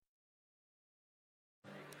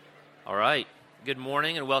All right. Good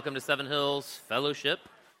morning and welcome to Seven Hills Fellowship.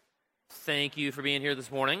 Thank you for being here this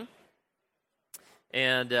morning.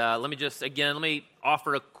 And let me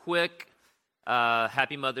offer a quick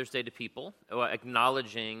happy Mother's Day to people,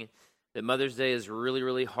 acknowledging that Mother's Day is really,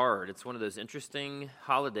 really hard. It's one of those interesting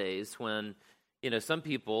holidays when, some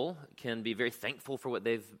people can be very thankful for what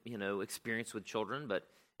they've, experienced with children, but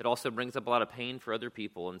it also brings up a lot of pain for other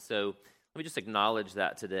people. And so let me just acknowledge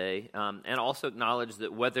that today, and also acknowledge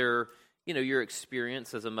that whether, your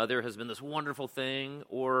experience as a mother has been this wonderful thing,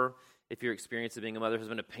 or if your experience of being a mother has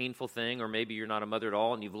been a painful thing, or maybe you're not a mother at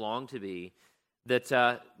all and you've longed to be,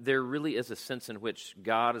 that there really is a sense in which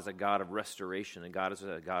God is a God of restoration and God is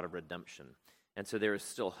a God of redemption. And so there is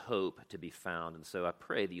still hope to be found. And so I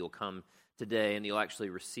pray that you'll come today and you'll actually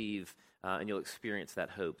receive and you'll experience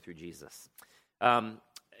that hope through Jesus.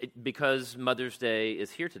 Because Mother's Day is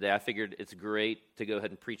here today, I figured it's great to go ahead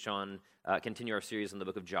and continue our series in the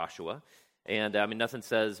book of Joshua. And nothing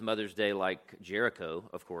says Mother's Day like Jericho,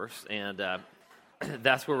 of course, and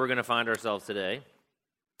that's where we're going to find ourselves today.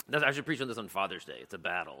 I should preach on this on Father's Day. It's a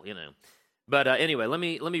battle, But anyway, let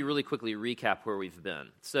me really quickly recap where we've been.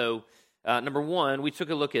 So, number one, we took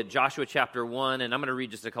a look at Joshua chapter 1, and I'm going to read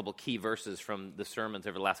just a couple key verses from the sermons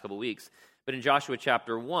over the last couple weeks. But in Joshua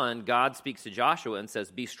chapter 1, God speaks to Joshua and says,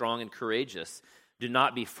 "Be strong and courageous. Do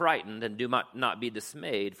not be frightened and do not be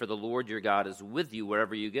dismayed, for the Lord your God is with you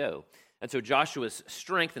wherever you go." And so Joshua's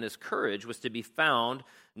strength and his courage was to be found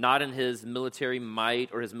not in his military might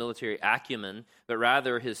or his military acumen, but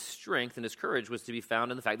rather his strength and his courage was to be found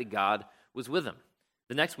in the fact that God was with him.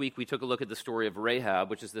 The next week, we took a look at the story of Rahab,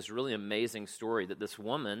 which is this really amazing story that this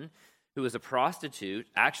woman who is a prostitute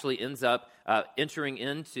actually ends up entering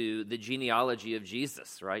into the genealogy of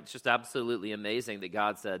Jesus, right? It's just absolutely amazing that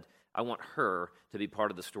God said, I want her to be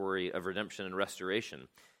part of the story of redemption and restoration.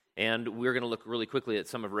 And we're going to look really quickly at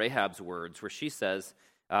some of Rahab's words, where she says,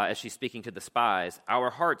 as she's speaking to the spies, "Our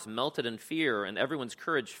hearts melted in fear, and everyone's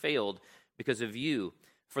courage failed because of you.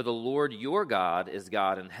 For the Lord your God is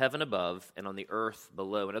God in heaven above and on the earth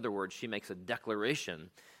below." In other words, she makes a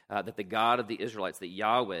declaration that the God of the Israelites, that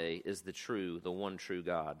Yahweh is the one true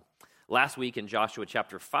God. Last week in Joshua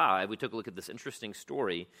chapter 5, we took a look at this interesting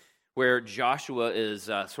story where Joshua is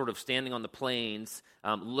sort of standing on the plains,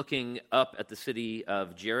 looking up at the city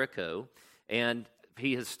of Jericho, and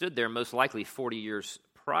he has stood there most likely 40 years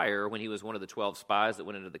prior when he was one of the 12 spies that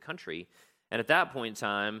went into the country. And at that point in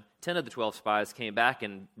time, 10 of the 12 spies came back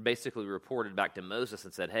and basically reported back to Moses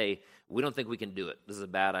and said, "Hey, we don't think we can do it. This is a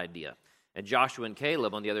bad idea." And Joshua and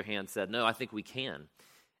Caleb, on the other hand, said, "No, I think we can."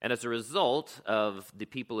 And as a result of the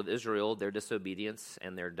people of Israel, their disobedience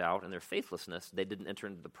and their doubt and their faithlessness, they didn't enter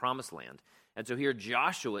into the promised land. And so here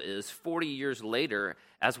Joshua is 40 years later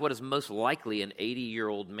as what is most likely an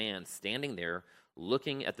 80-year-old man standing there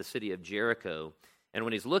looking at the city of Jericho. And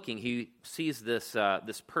when he's looking, he sees this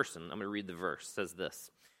person. I'm going to read the verse. It says this: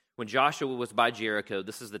 "When Joshua was by Jericho,"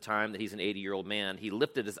 this is the time that he's an 80-year-old man, "he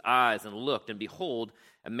lifted his eyes and looked, and behold,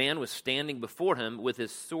 a man was standing before him with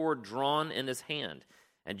his sword drawn in his hand.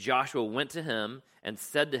 And Joshua went to him and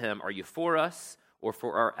said to him, 'Are you for us or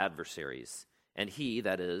for our adversaries?' And he,"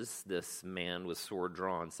 that is, this man with sword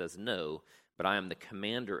drawn, says, "No, but I am the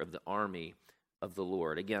commander of the army of the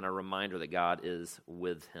Lord." Again, a reminder that God is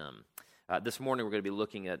with him. This morning we're going to be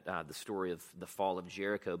looking at the story of the fall of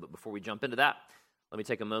Jericho. But before we jump into that, let me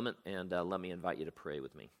take a moment and let me invite you to pray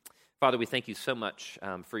with me. Father, we thank you so much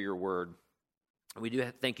for your word. We do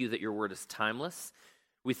thank you that your word is timeless.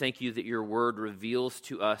 We thank you that your word reveals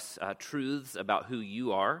to us truths about who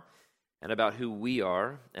you are and about who we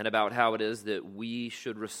are and about how it is that we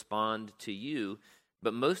should respond to you.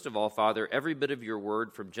 But most of all, Father, every bit of your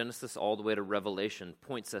word from Genesis all the way to Revelation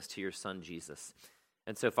points us to your Son, Jesus.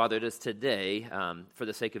 And so, Father, it is today, for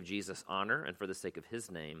the sake of Jesus' honor and for the sake of his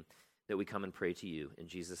name, that we come and pray to you. In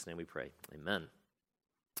Jesus' name we pray. Amen.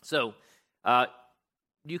 So,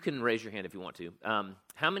 you can raise your hand if you want to.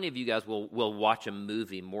 How many of you guys will watch a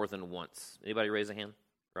movie more than once? Anybody raise a hand?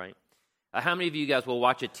 Right? How many of you guys will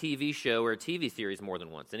watch a TV show or a TV series more than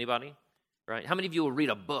once? Anybody? Right? How many of you will read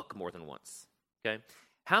a book more than once? Okay.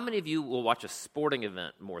 How many of you will watch a sporting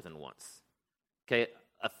event more than once? Okay,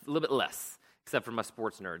 a little bit less, except for my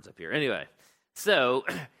sports nerds up here. Anyway, so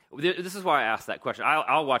this is why I asked that question.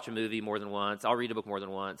 I'll watch a movie more than once. I'll read a book more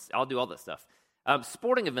than once. I'll do all that stuff.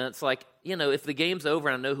 Sporting events, like, if the game's over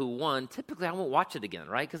and I know who won, typically I won't watch it again,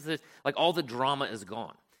 right? Because all the drama is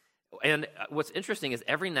gone. And what's interesting is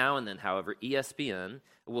every now and then, however, ESPN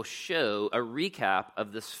will show a recap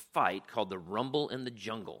of this fight called the Rumble in the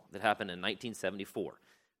Jungle that happened in 1974,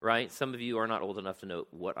 right? Some of you are not old enough to know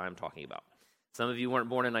what I'm talking about. Some of you weren't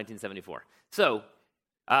born in 1974. So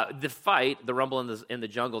The fight, the rumble in the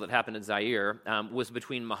jungle that happened in Zaire, was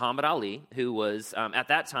between Muhammad Ali, who was at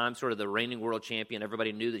that time sort of the reigning world champion.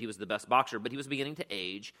 Everybody knew that he was the best boxer, but he was beginning to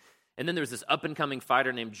age. And then there was this up-and-coming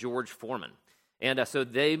fighter named George Foreman. And so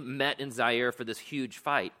they met in Zaire for this huge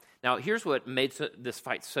fight. Now, here's what made this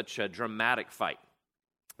fight such a dramatic fight.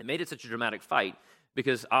 It made it such a dramatic fight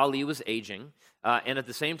because Ali was aging, and at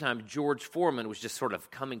the same time, George Foreman was just sort of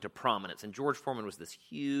coming to prominence. And George Foreman was this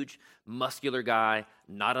huge, muscular guy,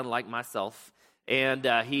 not unlike myself, and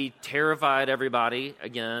he terrified everybody.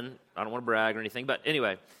 Again, I don't want to brag or anything, but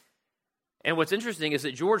anyway. And what's interesting is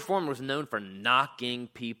that George Foreman was known for knocking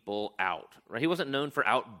people out. Right? He wasn't known for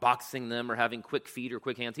outboxing them or having quick feet or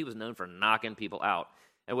quick hands. He was known for knocking people out.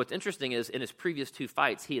 And what's interesting is in his previous 2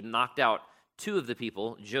 fights, he had knocked out 2 of the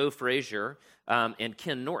people, Joe Frazier and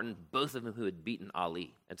Ken Norton, both of them who had beaten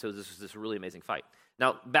Ali. And so this was this really amazing fight.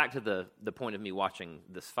 Now, back to the point of me watching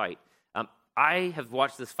this fight. I have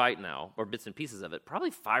watched this fight now, or bits and pieces of it, probably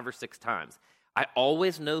 5 or 6 times. I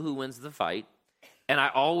always know who wins the fight, and I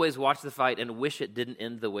always watch the fight and wish it didn't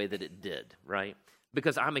end the way that it did, right?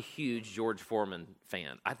 Because I'm a huge George Foreman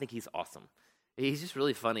fan. I think he's awesome. He's just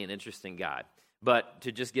really funny and interesting guy. But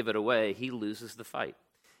to just give it away, he loses the fight.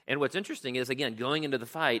 And what's interesting is, again, going into the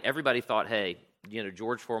fight, everybody thought, hey,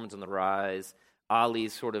 George Foreman's on the rise.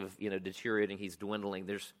 Ali's sort of, deteriorating. He's dwindling.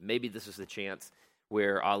 Maybe this is the chance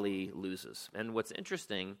where Ali loses. And what's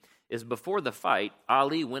interesting is before the fight,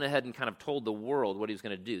 Ali went ahead and kind of told the world what he was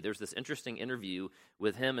going to do. There's this interesting interview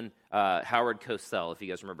with him and Howard Cosell, if you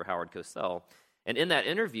guys remember Howard Cosell. And in that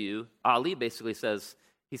interview, Ali basically says,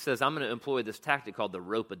 I'm going to employ this tactic called the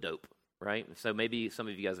rope-a-dope. Right? So maybe some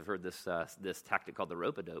of you guys have heard this tactic called the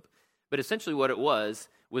rope-a-dope. But essentially what it was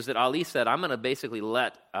that Ali said, I'm going to basically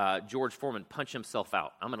let George Foreman punch himself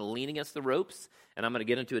out. I'm going to lean against the ropes, and I'm going to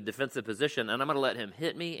get into a defensive position, and I'm going to let him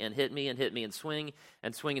hit me and hit me and hit me and swing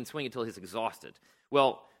and swing and swing until he's exhausted.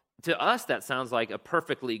 Well, to us, that sounds like a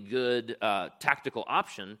perfectly good tactical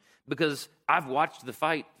option because I've watched the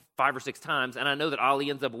fight 5 or 6 times, and I know that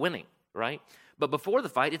Ali ends up winning, right? But before the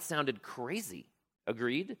fight, it sounded crazy.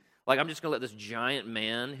 Agreed? Like, I'm just going to let this giant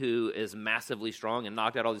man who is massively strong and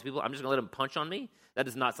knocked out all these people, I'm just going to let him punch on me? That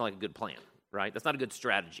does not sound like a good plan, right? That's not a good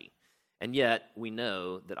strategy. And yet, we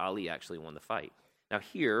know that Ali actually won the fight. Now,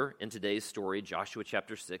 here in today's story, Joshua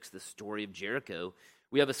chapter 6, the story of Jericho,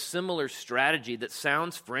 we have a similar strategy that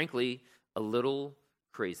sounds, frankly, a little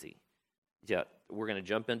crazy. Yeah, we're going to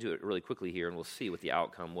jump into it really quickly here, and we'll see what the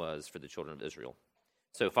outcome was for the children of Israel.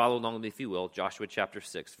 So follow along with me, if you will, Joshua chapter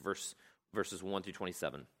 6, verses 1 through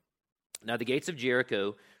 27. Now the gates of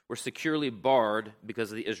Jericho were securely barred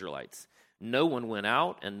because of the Israelites. No one went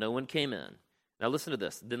out and no one came in. Now listen to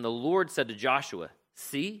this. Then the Lord said to Joshua,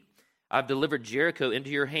 see, I've delivered Jericho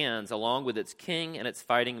into your hands along with its king and its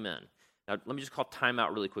fighting men. Now let me just call time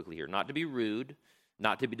out really quickly here. Not to be rude,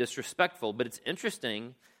 not to be disrespectful, but it's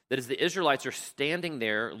interesting that as the Israelites are standing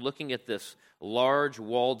there looking at this large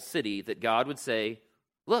walled city, that God would say,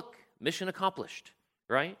 look, mission accomplished,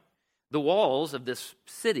 right? The walls of this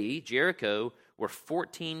city, Jericho, were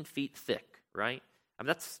 14 feet thick, right? I mean,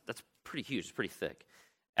 that's pretty huge. It's pretty thick.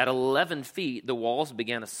 At 11 feet, the walls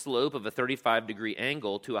began a slope of a 35-degree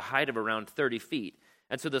angle to a height of around 30 feet.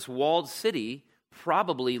 And so this walled city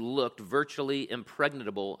probably looked virtually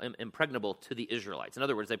impregnable to the Israelites. In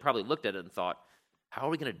other words, they probably looked at it and thought, how are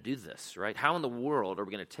we going to do this, right? How in the world are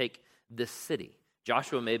we going to take this city?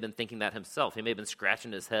 Joshua may have been thinking that himself. He may have been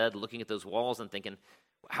scratching his head, looking at those walls and thinking,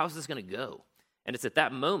 how's this going to go? And it's at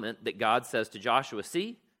that moment that God says to Joshua,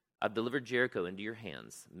 see, I've delivered Jericho into your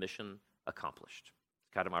hands. Mission accomplished.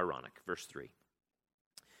 It's kind of ironic. Verse 3.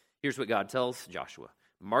 Here's what God tells Joshua.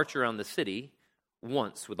 March around the city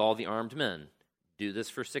once with all the armed men. Do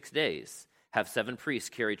this for 6 days. Have 7 priests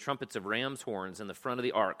carry trumpets of ram's horns in the front of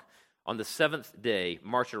the ark. On the 7th day,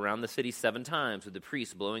 march around the city 7 times with the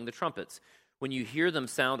priests blowing the trumpets. When you hear them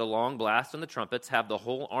sound a long blast on the trumpets, have the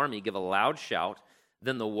whole army give a loud shout.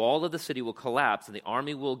 Then the wall of the city will collapse and the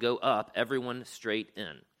army will go up, everyone straight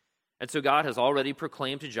in. And so God has already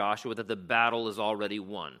proclaimed to Joshua that the battle is already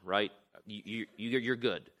won, right? You're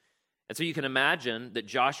good. And so you can imagine that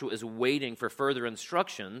Joshua is waiting for further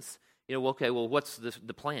instructions. What's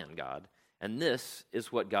the plan, God? And this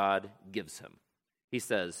is what God gives him. He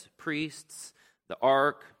says, priests, the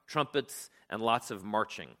ark, trumpets, and lots of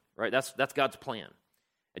marching, right? That's God's plan.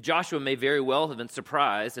 Joshua may very well have been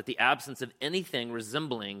surprised at the absence of anything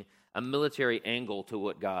resembling a military angle to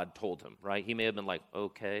what God told him, right? He may have been like,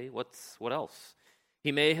 okay, what else?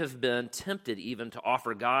 He may have been tempted even to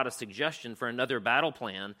offer God a suggestion for another battle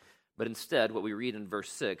plan, but instead what we read in verse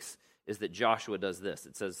 6 is that Joshua does this.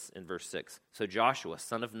 It says in verse 6, "So Joshua,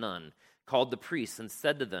 son of Nun, called the priests and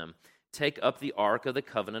said to them, 'Take up the ark of the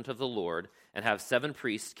covenant of the Lord and have 7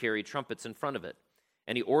 priests carry trumpets in front of it.'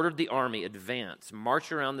 And he ordered the army, 'Advance,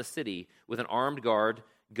 march around the city with an armed guard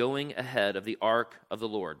going ahead of the ark of the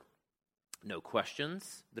Lord.'" No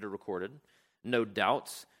questions that are recorded, no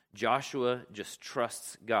doubts. Joshua just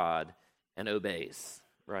trusts God and obeys,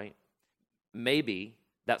 right? Maybe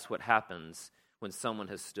that's what happens when someone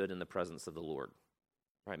has stood in the presence of the Lord,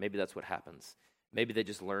 right? Maybe that's what happens. Maybe they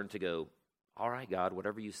just learn to go, "All right, God,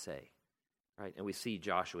 whatever you say," right? And we see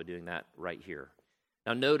Joshua doing that right here.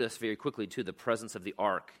 Now, notice very quickly, too, the presence of the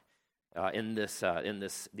ark in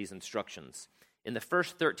these instructions. In the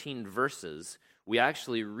first 13 verses, we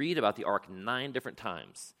actually read about the ark 9 different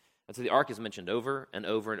times. And so the ark is mentioned over and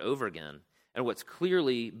over and over again. And what's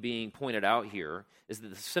clearly being pointed out here is that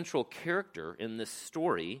the central character in this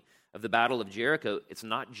story of the Battle of Jericho, it's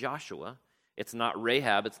not Joshua, it's not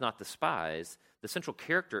Rahab, it's not the spies. The central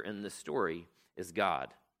character in this story is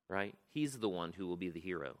God, right? He's the one who will be the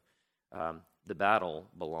hero. The battle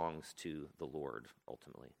belongs to the Lord,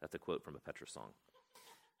 ultimately. That's a quote from a Petra song.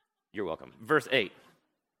 You're welcome. Verse 8.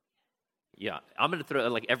 Yeah, I'm going to throw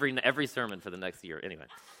like every sermon for the next year. Anyway,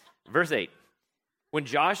 verse 8. "When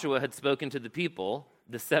Joshua had spoken to the people,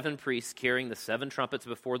 the 7 priests carrying the 7 trumpets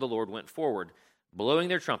before the Lord went forward, blowing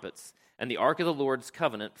their trumpets, and the ark of the Lord's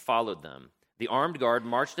covenant followed them. The armed guard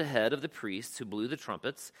marched ahead of the priests who blew the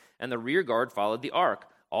trumpets, and the rear guard followed the ark.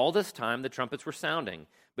 All this time the trumpets were sounding.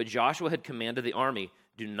 But Joshua had commanded the army,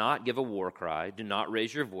 'Do not give a war cry, do not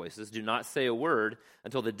raise your voices, do not say a word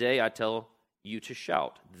until the day I tell you to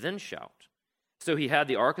shout. Then shout.' So he had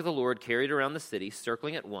the ark of the Lord carried around the city,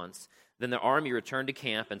 circling it once. Then the army returned to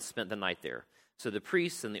camp and spent the night there. So the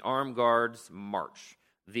priests and the armed guards march.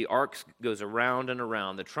 The ark goes around and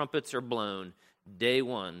around. The trumpets are blown. Day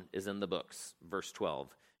 1 is in the books." Verse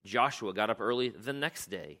 12. "Joshua got up early the next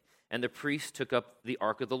day, and the priests took up the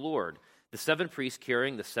ark of the Lord. The 7 priests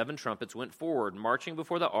carrying the 7 trumpets went forward, marching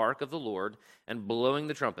before the ark of the Lord and blowing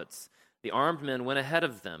the trumpets. The armed men went ahead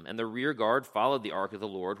of them, and the rear guard followed the ark of the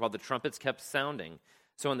Lord while the trumpets kept sounding.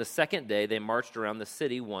 So on the second day, they marched around the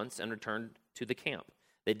city once and returned to the camp.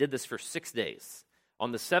 They did this for 6 days.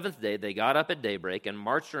 On the 7th day, they got up at daybreak and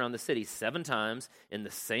marched around the city 7 times in the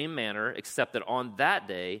same manner, except that on that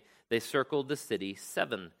day, they circled the city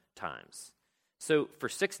 7 times. So for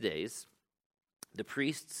 6 days, the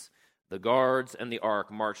priests, the guards, and the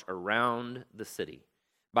ark marched around the city.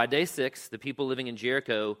 By day 6, the people living in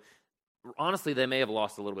Jericho, honestly, they may have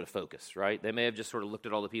lost a little bit of focus, right? They may have just sort of looked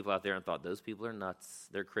at all the people out there and thought, those people are nuts,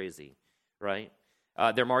 they're crazy, right?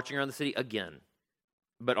 They're marching around the city again.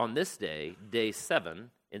 But on this day, day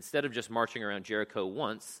 7, instead of just marching around Jericho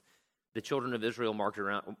once, the children of Israel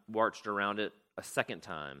marched around it a second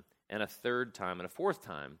time, and a third time, and a fourth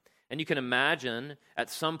time. And you can imagine at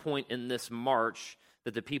some point in this march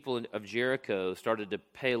that the people of Jericho started to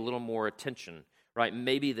pay a little more attention, right?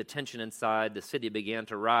 Maybe the tension inside the city began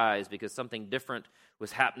to rise because something different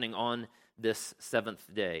was happening on this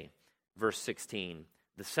 7th day. Verse 16,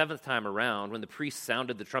 the 7th time around, when the priests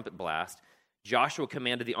sounded the trumpet blast, Joshua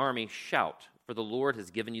commanded the army, "Shout, for the Lord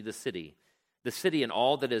has given you the city. The city and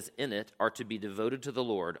all that is in it are to be devoted to the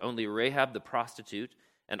Lord. Only Rahab the prostitute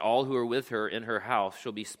and all who are with her in her house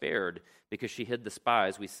shall be spared, because she hid the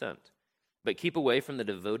spies we sent. But keep away from the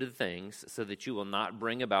devoted things, so that you will not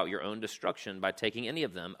bring about your own destruction by taking any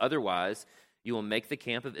of them. Otherwise, you will make the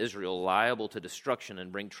camp of Israel liable to destruction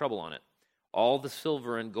and bring trouble on it. All the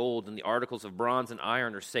silver and gold and the articles of bronze and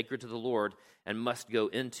iron are sacred to the Lord and must go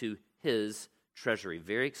into his treasury."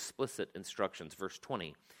 Very explicit instructions. Verse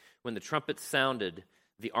 20, when the trumpet sounded,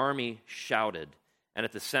 the army shouted. And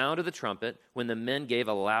at the sound of the trumpet, when the men gave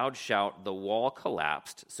a loud shout, the wall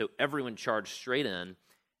collapsed. So everyone charged straight in,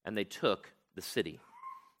 and they took the city.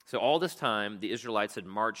 So all this time, the Israelites had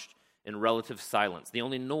marched in relative silence. The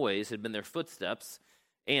only noise had been their footsteps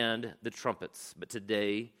and the trumpets. But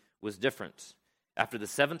today was different. After the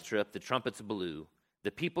 7th trip, the trumpets blew.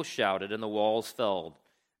 The people shouted, and the walls fell.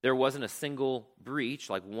 There wasn't a single breach,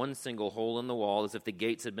 like one single hole in the wall, as if the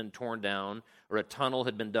gates had been torn down or a tunnel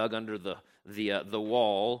had been dug under the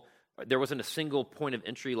wall. There wasn't a single point of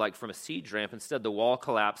entry like from a siege ramp. Instead, the wall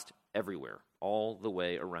collapsed everywhere, all the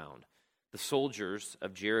way around. The soldiers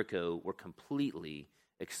of Jericho were completely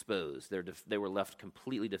exposed. They were left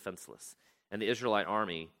completely defenseless. And the Israelite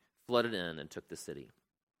army flooded in and took the city.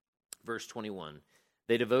 Verse 21,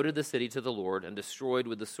 they devoted the city to the Lord and destroyed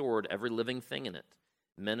with the sword every living thing in it,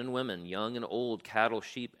 men and women, young and old, cattle,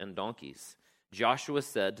 sheep, and donkeys. Joshua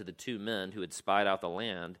said to the 2 men who had spied out the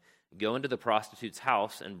land, Go into the prostitute's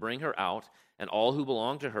house and bring her out, and all who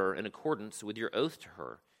belong to her, in accordance with your oath to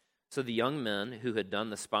her." So the young men who had done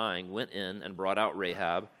the spying went in and brought out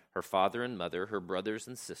Rahab, her father and mother, her brothers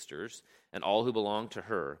and sisters, and all who belonged to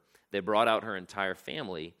her. They brought out her entire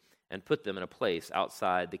family and put them in a place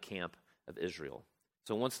outside the camp of Israel.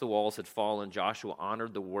 So once the walls had fallen, Joshua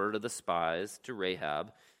honored the word of the spies to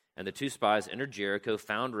Rahab, and the two spies entered Jericho,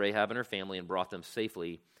 found Rahab and her family, and brought them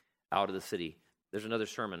safely out of the city. There's another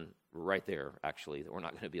sermon right there, actually, that we're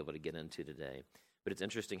not going to be able to get into today. But it's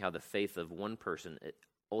interesting how the faith of one person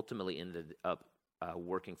ultimately ended up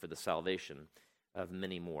working for the salvation of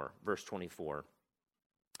many more. Verse 24.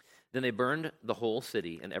 Then they burned the whole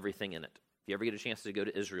city and everything in it. If you ever get a chance to go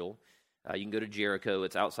to Israel, you can go to Jericho.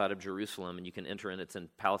 It's outside of Jerusalem, and you can enter in. It's in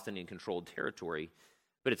Palestinian-controlled territory.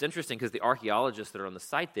 But it's interesting because the archaeologists that are on the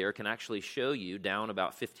site there can actually show you down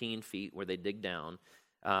about 15 feet where they dig down,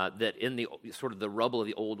 that in the sort of the rubble of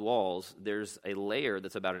the old walls, there's a layer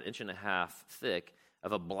that's about 1.5 inches thick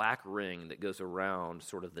of a black ring that goes around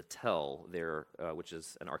sort of the tell there, which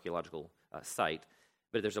is an archaeological site.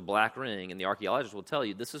 But there's a black ring, and the archaeologists will tell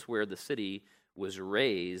you this is where the city was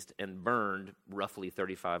raised and burned roughly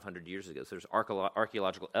 3,500 years ago. So there's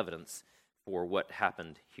archaeological evidence for what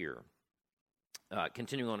happened here.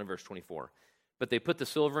 Continuing on in verse 24. But they put the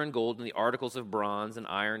silver and gold and the articles of bronze and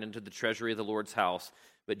iron into the treasury of the Lord's house.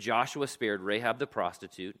 But Joshua spared Rahab the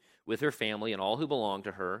prostitute with her family and all who belonged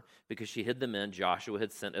to her, because she hid the men Joshua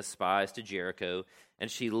had sent as spies to Jericho, and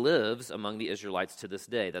she lives among the Israelites to this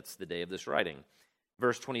day. That's the day of this writing.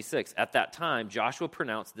 Verse 26, at that time Joshua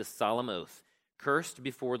pronounced this solemn oath: "Cursed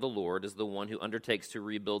before the Lord is the one who undertakes to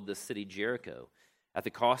rebuild this city Jericho. At the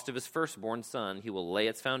cost of his firstborn son he will lay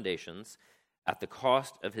its foundations. At the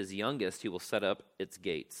cost of his youngest he will set up its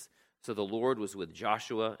gates." So the Lord was with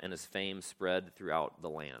Joshua, and his fame spread throughout the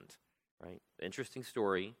land. Right? Interesting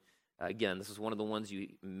story. Again, this is one of the ones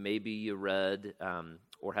you read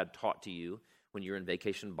or had taught to you when you were in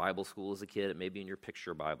vacation Bible school as a kid. It may be in your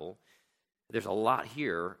picture Bible. There's a lot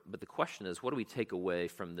here, but the question is, what do we take away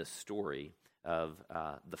from this story of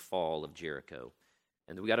the fall of Jericho?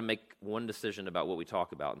 And we got to make one decision about what we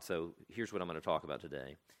talk about. And so here's what I'm going to talk about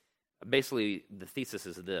today. Basically, the thesis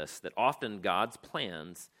is this: that often God's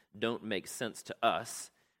plans don't make sense to us,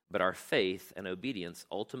 but our faith and obedience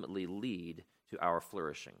ultimately lead to our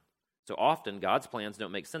flourishing. So often God's plans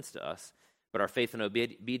don't make sense to us, but our faith and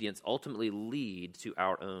obedience ultimately lead to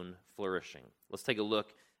our own flourishing. Let's take a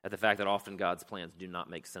look at the fact that often God's plans do not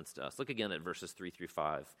make sense to us. Look again at verses 3 through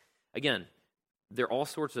 5. Again, there are all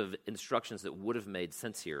sorts of instructions that would have made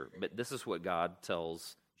sense here, but this is what God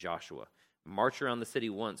tells Joshua. March around the city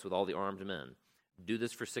once with all the armed men. Do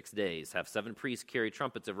this for 6 days. Have 7 priests carry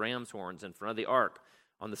trumpets of ram's horns in front of the ark.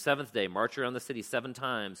 On the 7th day, march around the city 7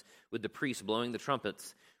 times with the priests blowing the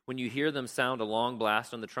trumpets. When you hear them sound a long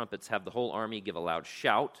blast on the trumpets, have the whole army give a loud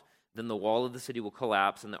shout. Then the wall of the city will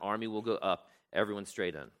collapse and the army will go up, everyone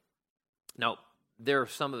straight in. Now, there are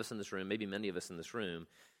some of us in this room, maybe many of us in this room,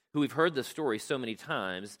 who we've heard this story so many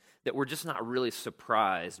times that we're just not really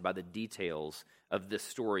surprised by the details of this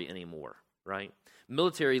story anymore, right?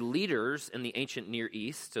 Military leaders in the ancient Near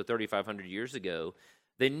East, so 3,500 years ago,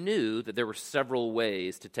 they knew that there were several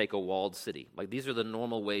ways to take a walled city. Like, these are the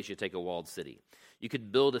normal ways you take a walled city. You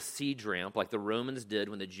could build a siege ramp like the Romans did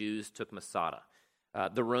when the Jews took Masada.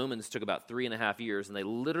 The Romans took about 3.5 years, and they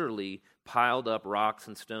literally piled up rocks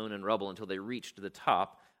and stone and rubble until they reached the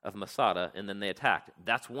top of Masada, and then they attacked.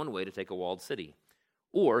 That's one way to take a walled city.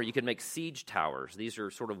 Or you could make siege towers. These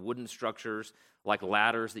are sort of wooden structures like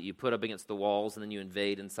ladders that you put up against the walls, and then you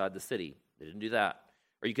invade inside the city. They didn't do that.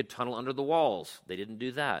 Or you could tunnel under the walls. They didn't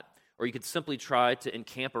do that. Or you could simply try to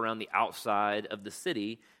encamp around the outside of the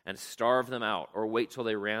city and starve them out, or wait till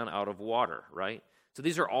they ran out of water, right? So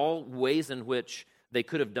these are all ways in which they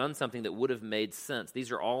could have done something that would have made sense.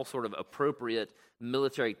 These are all sort of appropriate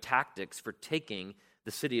military tactics for taking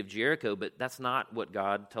the city of Jericho, but that's not what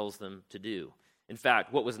God tells them to do. In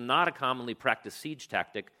fact, what was not a commonly practiced siege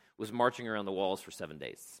tactic was marching around the walls for 7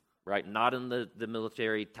 days, right? Not in the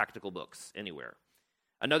military tactical books anywhere.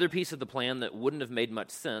 Another piece of the plan that wouldn't have made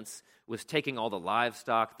much sense was taking all the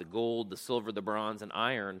livestock, the gold, the silver, the bronze, and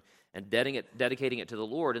iron, and dedicating it to the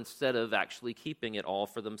Lord instead of actually keeping it all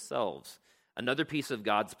for themselves. Another piece of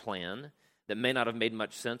God's plan that may not have made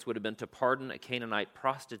much sense would have been to pardon a Canaanite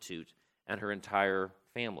prostitute and her entire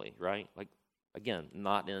family, right? Like, again,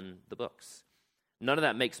 not in the books. None of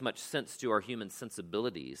that makes much sense to our human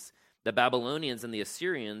sensibilities. The Babylonians and the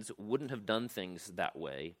Assyrians wouldn't have done things that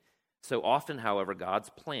way. So often, however, God's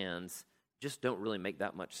plans just don't really make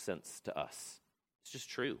that much sense to us. It's just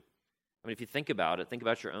true. I mean, if you think about it, think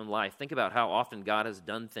about your own life. Think about how often God has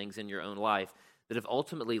done things in your own life that have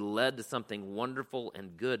ultimately led to something wonderful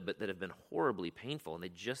and good, but that have been horribly painful, and they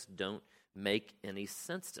just don't make any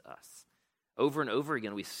sense to us. Over and over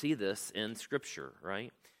again, we see this in Scripture,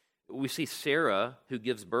 right? We see Sarah, who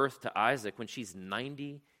gives birth to Isaac when she's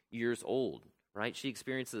 90 years old, right? She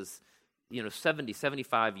experiences, 70,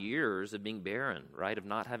 75 years of being barren, right, of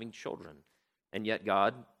not having children. And yet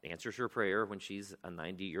God answers her prayer when she's a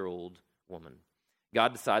 90-year-old woman.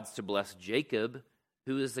 God decides to bless Jacob,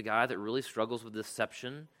 who is the guy that really struggles with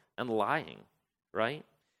deception and lying, right?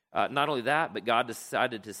 Not only that, but God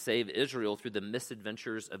decided to save Israel through the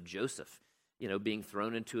misadventures of Joseph, being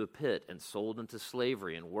thrown into a pit and sold into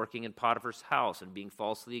slavery and working in Potiphar's house and being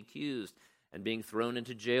falsely accused and being thrown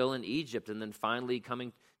into jail in Egypt and then finally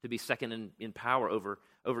coming to be second in power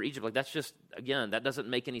over Egypt. Like, that's just, again, that doesn't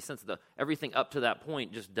make any sense. Everything up to that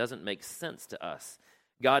point just doesn't make sense to us.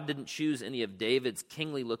 God didn't choose any of David's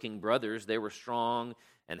kingly-looking brothers. They were strong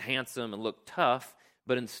and handsome and looked tough,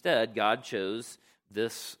 but instead God chose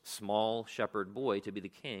this small shepherd boy to be the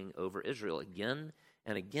king over Israel. Again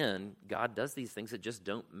and again, God does these things that just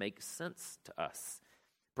don't make sense to us.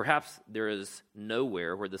 Perhaps there is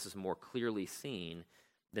nowhere where this is more clearly seen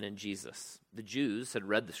than in Jesus. The Jews had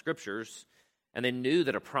read the Scriptures, and they knew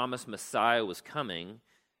that a promised Messiah was coming.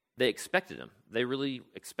 They expected him. They really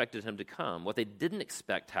expected him to come. What they didn't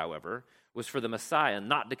expect, however, was for the Messiah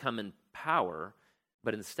not to come in power,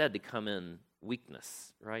 but instead to come in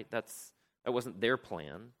weakness, right? That wasn't their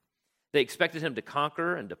plan. They expected him to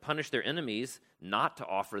conquer and to punish their enemies, not to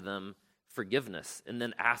offer them forgiveness, and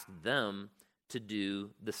then ask them to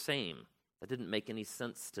do the same. That didn't make any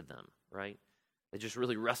sense to them, right? They just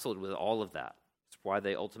really wrestled with all of that. That's why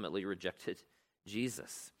they ultimately rejected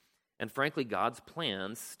Jesus. And frankly, God's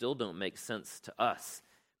plans still don't make sense to us,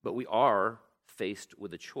 but we are faced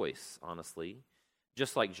with a choice, honestly.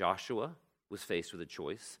 Just like Joshua was faced with a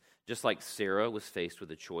choice, just like Sarah was faced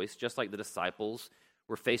with a choice, just like the disciples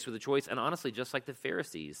were faced with a choice, and honestly, just like the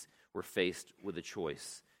Pharisees were faced with a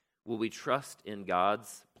choice. Will we trust in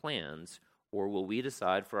God's plans, or will we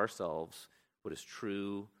decide for ourselves what is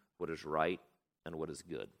true, what is right, and what is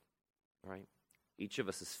good? Right? Each of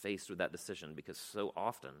us is faced with that decision because so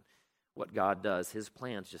often what God does, his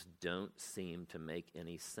plans just don't seem to make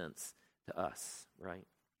any sense to us, right?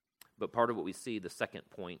 But part of what we see, the second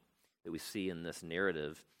point that we see in this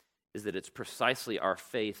narrative, is that it's precisely our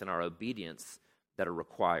faith and our obedience that are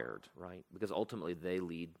required, right? Because ultimately they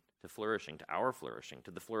lead to flourishing, to our flourishing,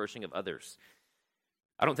 to the flourishing of others.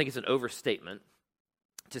 I don't think it's an overstatement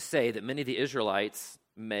to say that many of the Israelites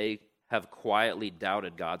may have quietly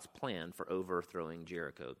doubted God's plan for overthrowing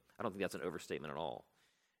Jericho. I don't think that's an overstatement at all.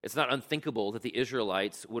 It's not unthinkable that the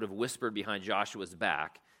Israelites would have whispered behind Joshua's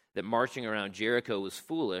back that marching around Jericho was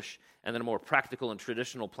foolish, and that a more practical and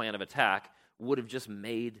traditional plan of attack would have just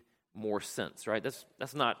made more sense, right?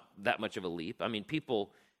 That's not that much of a leap. I mean,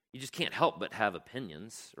 people, you just can't help but have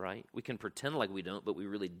opinions, right? We can pretend like we don't, but we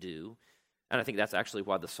really do. And I think that's actually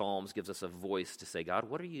why the Psalms gives us a voice to say, God,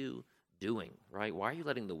 what are you doing, right? Why are you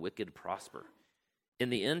letting the wicked prosper? In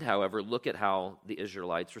the end, however, look at how the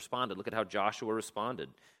Israelites responded. Look at how Joshua responded.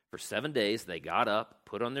 For 7 days, they got up,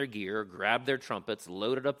 put on their gear, grabbed their trumpets,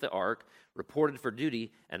 loaded up the ark, reported for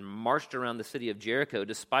duty, and marched around the city of Jericho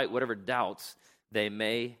despite whatever doubts they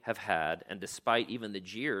may have had, and despite even the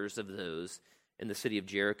jeers of those in the city of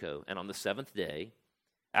Jericho. And on the seventh day,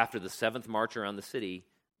 after the seventh march around the city,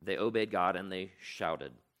 they obeyed God and they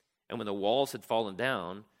shouted. And when the walls had fallen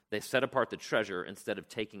down, they set apart the treasure instead of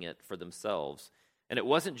taking it for themselves. And it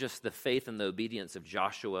wasn't just the faith and the obedience of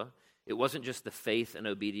Joshua. It wasn't just the faith and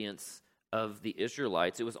obedience of the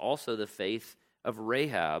Israelites. It was also the faith of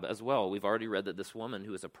Rahab as well. We've already read that this woman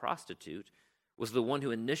who was a prostitute was the one who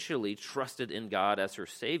initially trusted in God as her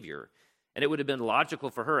Savior. And it would have been logical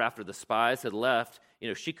for her after the spies had left,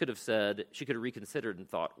 she could have reconsidered and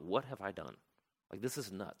thought, what have I done? Like, this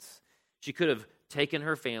is nuts. She could have taken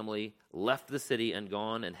her family, left the city, and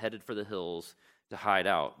gone and headed for the hills to hide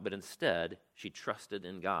out. But instead, she trusted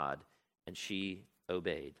in God, and she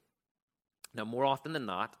obeyed. Now, more often than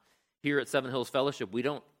not, here at Seven Hills Fellowship, we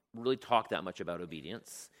don't really talk that much about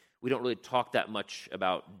obedience. We don't really talk that much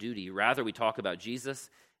about duty. Rather, we talk about Jesus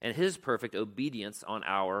and his perfect obedience on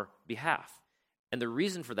our behalf. And the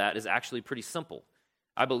reason for that is actually pretty simple.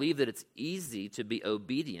 I believe that it's easy to be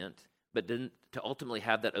obedient, but then to ultimately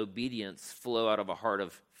have that obedience flow out of a heart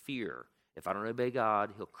of fear. If I don't obey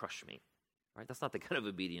God, he'll crush me. Right? That's not the kind of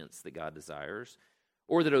obedience that God desires.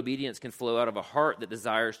 Or that obedience can flow out of a heart that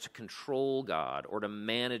desires to control God or to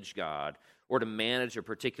manage God or to manage a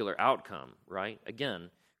particular outcome, right? Again,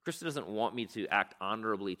 Krista doesn't want me to act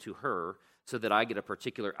honorably to her so that I get a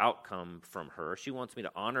particular outcome from her. She wants me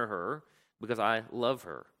to honor her because I love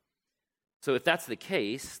her. So if that's the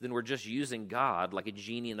case, then we're just using God like a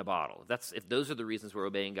genie in a bottle. If those are the reasons we're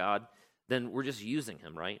obeying God, then we're just using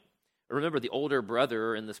him, right? Remember, the older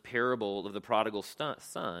brother in this parable of the prodigal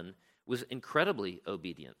son was incredibly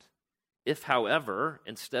obedient. If, however,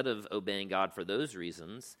 instead of obeying God for those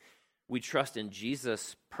reasons, we trust in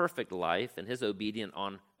Jesus' perfect life and his obedience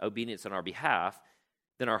on our behalf,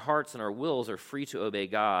 then our hearts and our wills are free to obey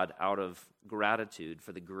God out of gratitude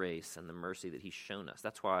for the grace and the mercy that he's shown us.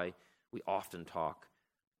 That's why we often talk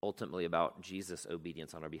ultimately about Jesus'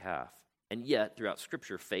 obedience on our behalf. And yet, throughout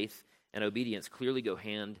Scripture, faith and obedience clearly go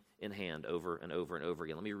hand in hand over and over and over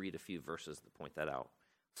again. Let me read a few verses that point that out.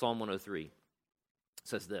 Psalm 103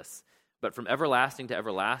 says this, "But from everlasting to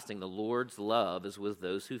everlasting, the Lord's love is with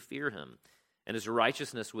those who fear him, and his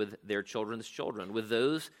righteousness with their children's children, with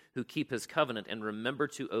those who keep his covenant and remember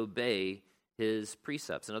to obey his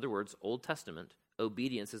precepts." In other words, Old Testament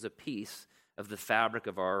obedience is a piece of the fabric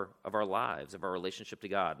of our lives, of our relationship to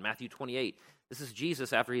God. Matthew 28, this is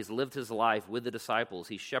Jesus after he's lived his life with the disciples.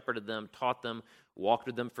 He shepherded them, taught them, walked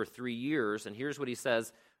with them for 3 years. And here's what he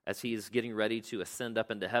says as he's getting ready to ascend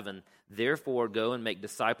up into heaven. "Therefore, go and make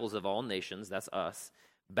disciples of all nations," that's us,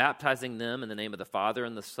 "baptizing them in the name of the Father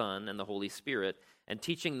and the Son and the Holy Spirit, and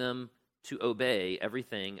teaching them to obey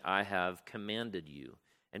everything I have commanded you.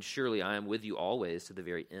 And surely I am with you always to the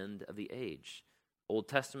very end of the age." Old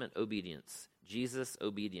Testament obedience, Jesus'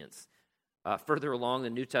 obedience. Further along the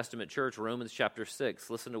New Testament church, Romans chapter 6,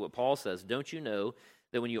 listen to what Paul says. "Don't you know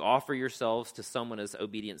that when you offer yourselves to someone as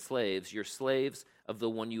obedient slaves, you're slaves of the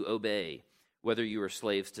one you obey, whether you are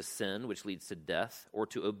slaves to sin, which leads to death, or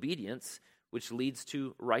to obedience, which leads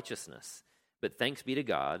to righteousness? But thanks be to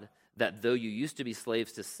God that though you used to be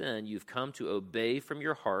slaves to sin, you've come to obey from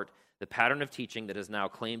your heart the pattern of teaching that has now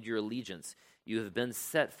claimed your allegiance. You have been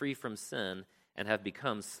set free from sin and have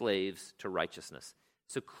become slaves to righteousness."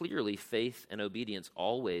 So clearly, faith and obedience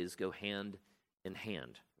always go hand in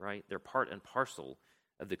hand, right? They're part and parcel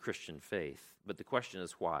of the Christian faith. But the question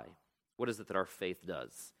is why? What is it that our faith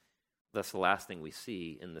does? That's the last thing we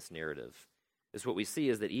see in this narrative. Is what we see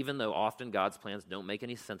is that even though often God's plans don't make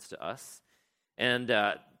any sense to us, and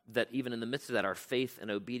that even in the midst of that, our faith and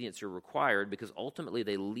obedience are required because ultimately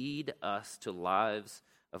they lead us to lives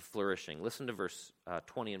of flourishing. Listen to verse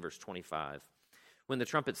 20 and verse 25. "When the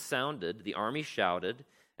trumpet sounded, the army shouted,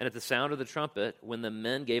 and at the sound of the trumpet, when the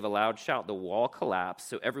men gave a loud shout, the wall collapsed,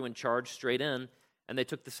 so everyone charged straight in, and they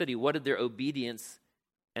took the city." What did their obedience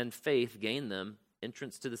and faith gain them?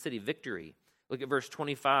 Entrance to the city, victory. Look at verse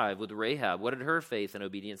 25 with Rahab. What did her faith and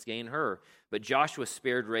obedience gain her? "But Joshua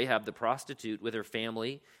spared Rahab the prostitute with her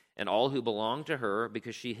family and all who belonged to her,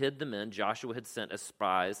 because she hid the men Joshua had sent as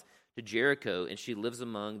spies to Jericho, and she lives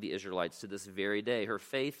among the Israelites to this very day." Her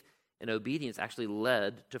faith and obedience actually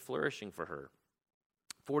led to flourishing for her.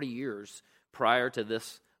 40 years prior to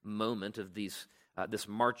this moment of this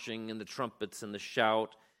marching and the trumpets and the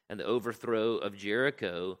shout and the overthrow of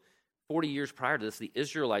Jericho, 40 years prior to this, the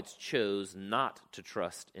Israelites chose not to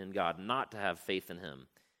trust in God, not to have faith in him.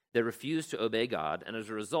 They refused to obey God, and as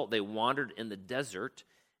a result, they wandered in the desert,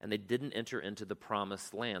 and they didn't enter into the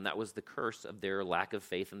promised land. That was the curse of their lack of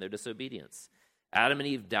faith and their disobedience. Adam and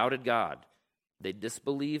Eve doubted God. They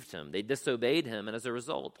disbelieved him. They disobeyed him, and as a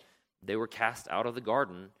result, they were cast out of the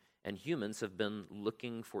garden, and humans have been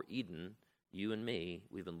looking for Eden. You and me,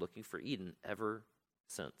 we've been looking for Eden ever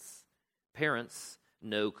since. Parents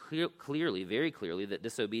know clearly, very clearly, that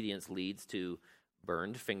disobedience leads to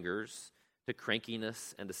burned fingers, to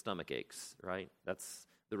crankiness, and to stomach aches, right? That's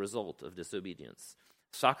the result of disobedience.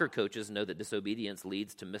 Soccer coaches know that disobedience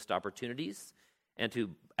leads to missed opportunities and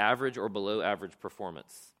to average or below average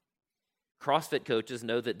performance. CrossFit coaches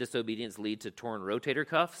know that disobedience leads to torn rotator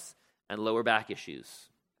cuffs and lower back issues.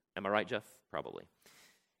 Am I right, Jeff? Probably.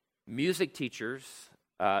 Music teachers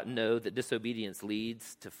know that disobedience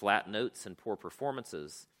leads to flat notes and poor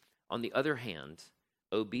performances. On the other hand,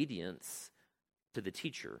 obedience to the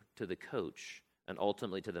teacher, to the coach, and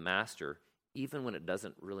ultimately to the master, even when it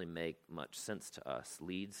doesn't really make much sense to us,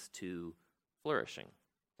 leads to flourishing,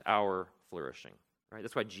 to our flourishing. Right?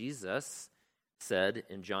 That's why Jesus said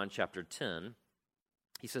in John chapter 10,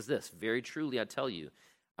 he says this, "Very truly I tell you,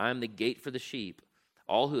 I am the gate for the sheep.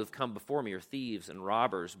 All who have come before me are thieves and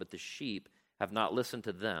robbers, but the sheep have not listened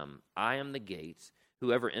to them. I am the gate.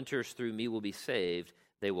 Whoever enters through me will be saved.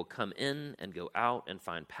 They will come in and go out and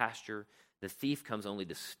find pasture. The thief comes only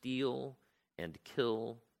to steal and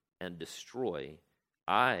kill and destroy.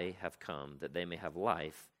 I have come that they may have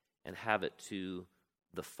life and have it to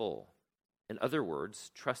the full." In other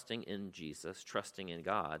words, trusting in Jesus, trusting in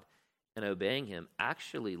God, and obeying him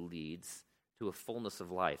actually leads to a fullness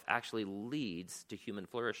of life, actually leads to human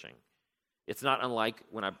flourishing. It's not unlike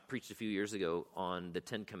when I preached a few years ago on the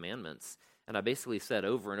Ten Commandments, and I basically said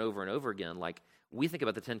over and over and over again, like, we think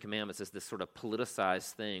about the Ten Commandments as this sort of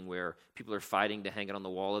politicized thing where people are fighting to hang it on the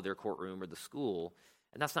wall of their courtroom or the school,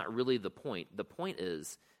 and that's not really the point. The point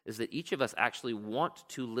is that each of us actually want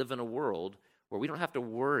to live in a world where we don't have to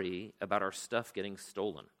worry about our stuff getting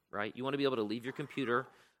stolen, right? You want to be able to leave your computer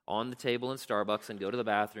on the table in Starbucks and go to the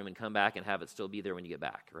bathroom and come back and have it still be there when you get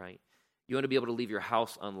back, right? You want to be able to leave your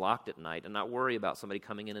house unlocked at night and not worry about somebody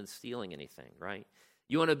coming in and stealing anything, right?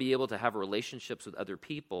 You want to be able to have relationships with other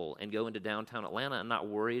people and go into downtown Atlanta and not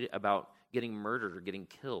worry about getting murdered or getting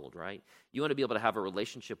killed, right? You want to be able to have a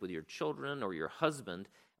relationship with your children or your husband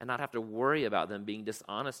and not have to worry about them being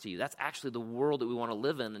dishonest to you. That's actually the world that we want to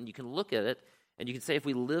live in, and you can look at it and you can say, if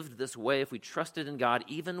we lived this way, if we trusted in God,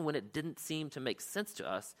 even when it didn't seem to make sense to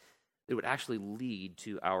us, it would actually lead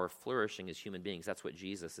to our flourishing as human beings. That's what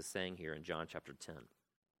Jesus is saying here in John chapter 10.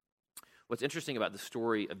 What's interesting about the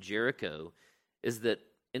story of Jericho is that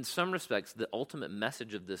in some respects, the ultimate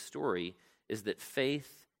message of this story is that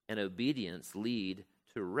faith and obedience lead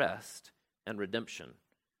to rest and redemption.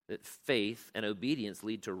 That faith and obedience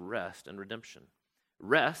lead to rest and redemption.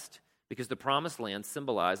 Rest, because the promised land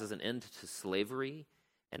symbolizes an end to slavery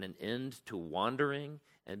and an end to wandering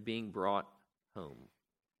and being brought home.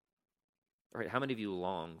 All right, how many of you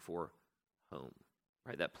long for home?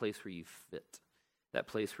 Right, that place where you fit, that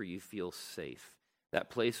place where you feel safe, that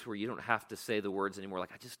place where you don't have to say the words anymore,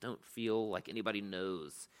 like, I just don't feel like anybody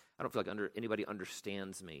knows. I don't feel like anybody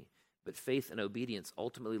understands me. But faith and obedience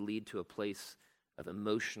ultimately lead to a place of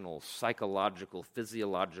emotional, psychological,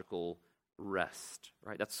 physiological rest,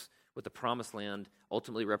 right? That's what the promised land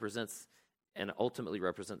ultimately represents, and ultimately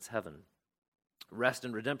represents heaven. Rest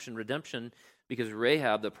and redemption. Redemption because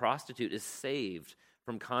Rahab, the prostitute, is saved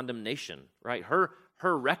from condemnation, right? Her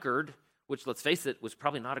record, which, let's face it, was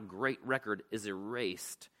probably not a great record, is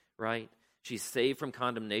erased, right? She's saved from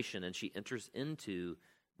condemnation, and she enters into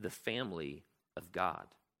the family of God,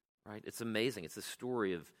 right? It's amazing. It's a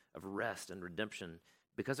story of rest and redemption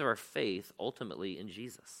because of our faith, ultimately, in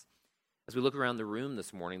Jesus. As we look around the room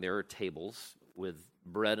this morning, there are tables with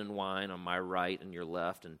bread and wine on my right and your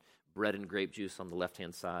left, and bread and grape juice on the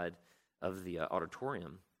left-hand side of the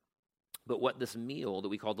auditorium. But what this meal that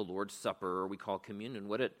we call the Lord's Supper, or we call communion,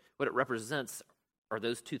 what it represents are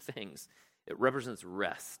those two things. It represents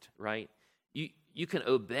rest, right? You can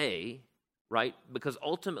obey, right? Because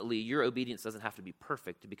ultimately your obedience doesn't have to be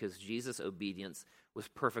perfect, because Jesus' obedience was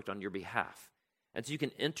perfect on your behalf. And so you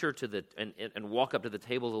can enter to and walk up to the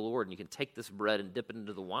table of the Lord, and you can take this bread and dip it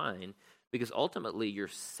into the wine, because ultimately your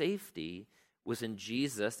safety is in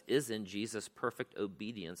Jesus' perfect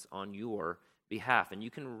obedience on your behalf. And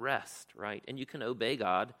you can rest, right? And you can obey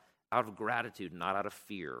God out of gratitude, not out of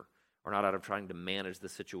fear, or not out of trying to manage the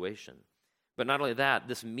situation. But not only that,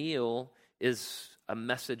 this meal is a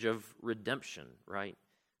message of redemption, right?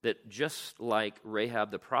 That just like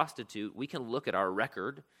Rahab the prostitute, we can look at our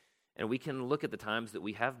record, and we can look at the times that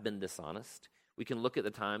we have been dishonest. We can look at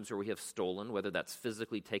the times where we have stolen, whether that's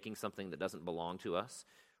physically taking something that doesn't belong to us,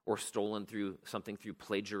 or stolen through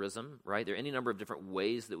plagiarism, right? There are any number of different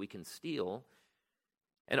ways that we can steal.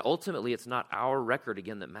 And ultimately, it's not our record,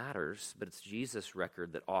 again, that matters, but it's Jesus'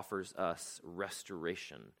 record that offers us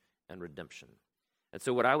restoration and redemption. And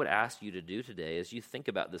so what I would ask you to do today, as you think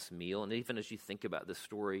about this meal, and even as you think about the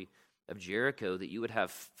story of Jericho, that you would have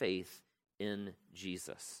faith in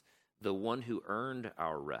Jesus, the one who earned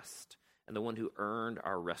our rest and the one who earned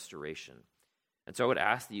our restoration. And so I would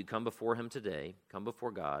ask that you come before him today, come before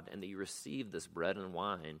God, and that you receive this bread and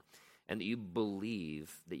wine, and that you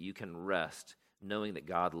believe that you can rest knowing that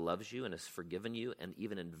God loves you and has forgiven you and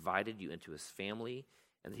even invited you into his family,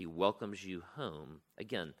 and that he welcomes you home,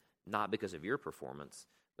 again, not because of your performance,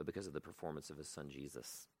 but because of the performance of his son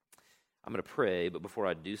Jesus. I'm going to pray, but before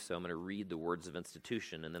I do so, I'm going to read the words of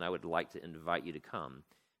institution, and then I would like to invite you to come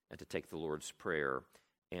and to take the Lord's Prayer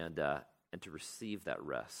and to receive that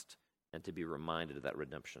rest and to be reminded of that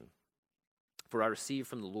redemption. For I received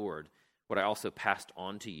from the Lord what I also passed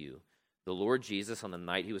on to you. The Lord Jesus, on the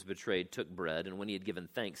night he was betrayed, took bread, and when he had given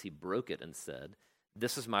thanks, he broke it and said,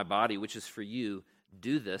 "This is my body, which is for you.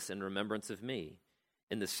 Do this in remembrance of me."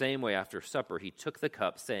 In the same way, after supper, he took the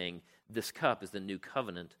cup, saying, "This cup is the new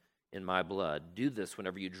covenant in my blood. Do this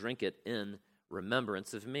whenever you drink it in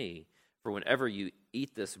remembrance of me. For whenever you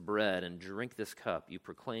eat this bread and drink this cup, you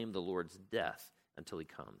proclaim the Lord's death until he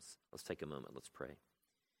comes." Let's take a moment. Let's pray.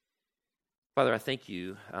 Father, I thank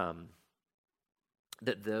you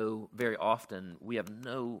that though very often we have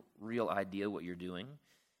no real idea what you're doing,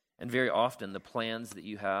 and very often the plans that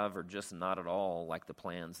you have are just not at all like the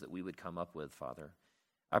plans that we would come up with, Father,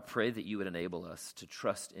 I pray that you would enable us to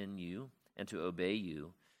trust in you and to obey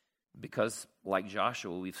you, because like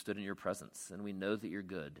Joshua, we've stood in your presence, and we know that you're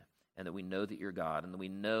good, and that we know that you're God, and that we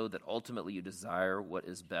know that ultimately you desire what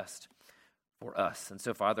is best for us. And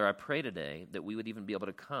so, Father, I pray today that we would even be able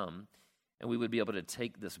to come and we would be able to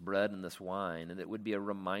take this bread and this wine, and it would be a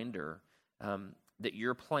reminder that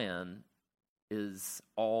your plan is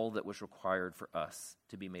all that was required for us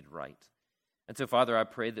to be made right. And so, Father, I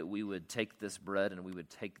pray that we would take this bread and we would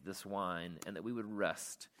take this wine, and that we would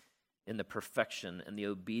rest in the perfection and the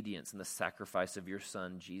obedience and the sacrifice of your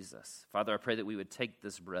Son, Jesus. Father, I pray that we would take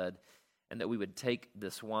this bread and that we would take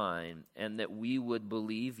this wine, and that we would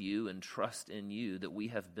believe you and trust in you that we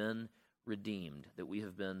have been redeemed, that we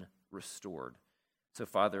have been restored. So,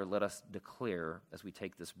 Father, let us declare as we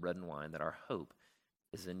take this bread and wine that our hope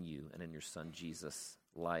is in you and in your Son, Jesus'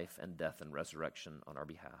 life and death and resurrection on our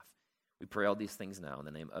behalf. We pray all these things now in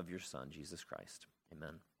the name of your Son, Jesus Christ.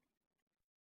 Amen.